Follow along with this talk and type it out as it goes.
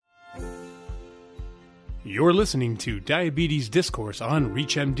You're listening to Diabetes Discourse on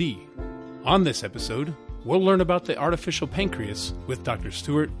ReachMD. On this episode, we'll learn about the artificial pancreas with Dr.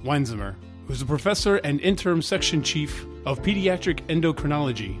 Stuart Weinzimer, who's a professor and interim section chief of Pediatric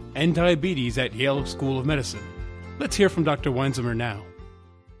Endocrinology and Diabetes at Yale School of Medicine. Let's hear from Dr. Weinzimer now.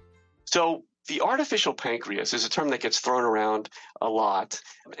 So the artificial pancreas is a term that gets thrown around a lot,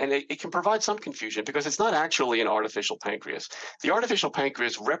 and it can provide some confusion because it's not actually an artificial pancreas. The artificial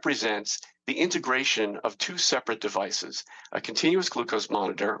pancreas represents the integration of two separate devices, a continuous glucose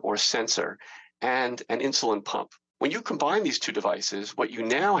monitor or sensor and an insulin pump. When you combine these two devices, what you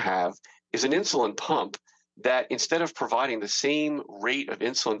now have is an insulin pump that, instead of providing the same rate of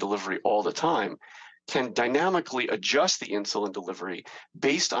insulin delivery all the time, can dynamically adjust the insulin delivery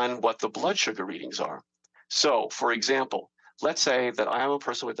based on what the blood sugar readings are. So, for example, let's say that I am a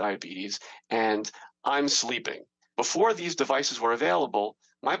person with diabetes and I'm sleeping. Before these devices were available,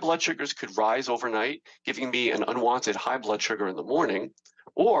 my blood sugars could rise overnight, giving me an unwanted high blood sugar in the morning,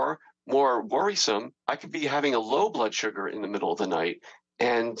 or more worrisome, I could be having a low blood sugar in the middle of the night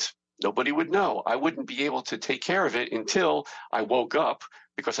and nobody would know. I wouldn't be able to take care of it until I woke up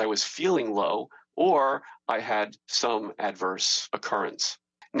because I was feeling low or I had some adverse occurrence.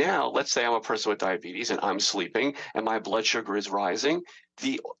 Now, let's say I'm a person with diabetes and I'm sleeping and my blood sugar is rising.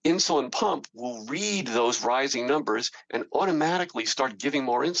 The insulin pump will read those rising numbers and automatically start giving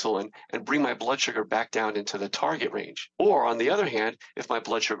more insulin and bring my blood sugar back down into the target range. Or on the other hand, if my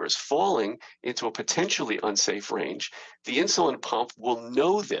blood sugar is falling into a potentially unsafe range, the insulin pump will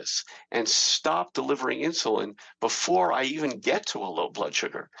know this and stop delivering insulin before I even get to a low blood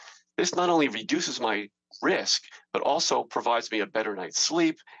sugar. This not only reduces my risk, but also provides me a better night's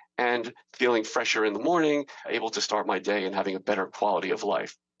sleep and feeling fresher in the morning, able to start my day and having a better quality of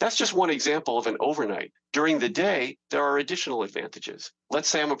life. That's just one example of an overnight. During the day, there are additional advantages. Let's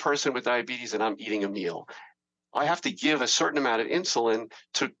say I'm a person with diabetes and I'm eating a meal. I have to give a certain amount of insulin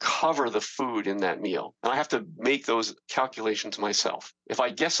to cover the food in that meal. And I have to make those calculations myself. If I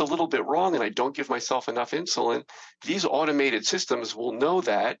guess a little bit wrong and I don't give myself enough insulin, these automated systems will know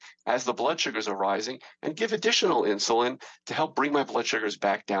that as the blood sugars are rising and give additional insulin to help bring my blood sugars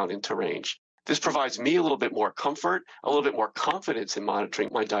back down into range. This provides me a little bit more comfort, a little bit more confidence in monitoring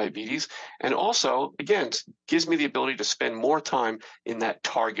my diabetes, and also, again, gives me the ability to spend more time in that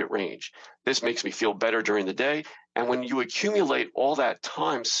target range. This makes me feel better during the day, and when you accumulate all that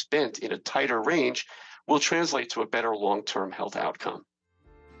time spent in a tighter range, will translate to a better long-term health outcome.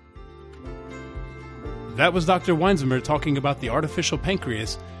 That was Dr. Weinzimer talking about the artificial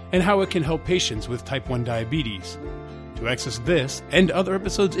pancreas and how it can help patients with type 1 diabetes. To access this and other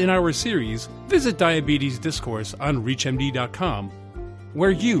episodes in our series, visit Diabetes Discourse on ReachMD.com, where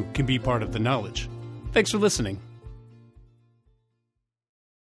you can be part of the knowledge. Thanks for listening.